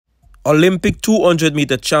Olympic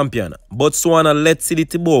 200-meter champion Botswana Letsile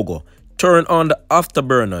Tebogo turned on the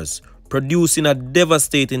afterburners, producing a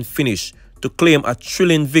devastating finish to claim a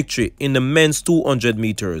thrilling victory in the men's 200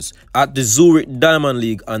 meters at the Zurich Diamond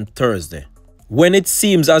League on Thursday. When it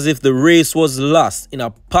seems as if the race was lost in a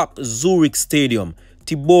packed Zurich stadium,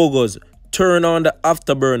 Tebogo's turned on the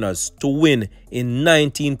afterburners to win in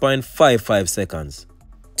 19.55 seconds.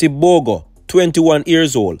 Tebogo, 21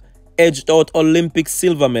 years old, edged out Olympic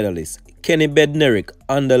silver medalist Kenny Bednarek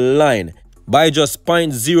on the line by just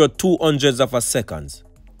 0.02 of a second.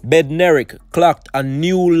 Bednarek clocked a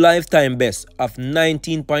new lifetime best of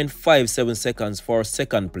 19.57 seconds for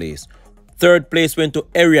second place. Third place went to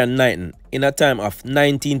Arian Knighton in a time of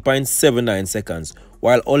 19.79 seconds,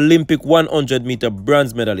 while Olympic 100-meter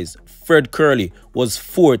bronze medalist Fred Curley was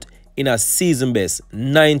fourth in a season best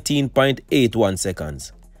 19.81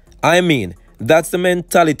 seconds. I mean, that's the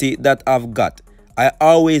mentality that I've got. I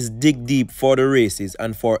always dig deep for the races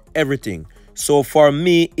and for everything. So for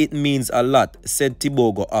me, it means a lot, said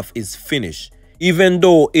Tebogo of his finish. Even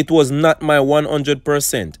though it was not my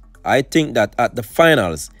 100%, I think that at the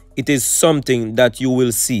finals, it is something that you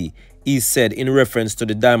will see, he said in reference to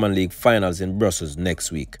the Diamond League finals in Brussels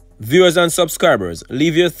next week. Viewers and subscribers,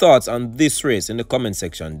 leave your thoughts on this race in the comment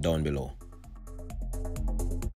section down below.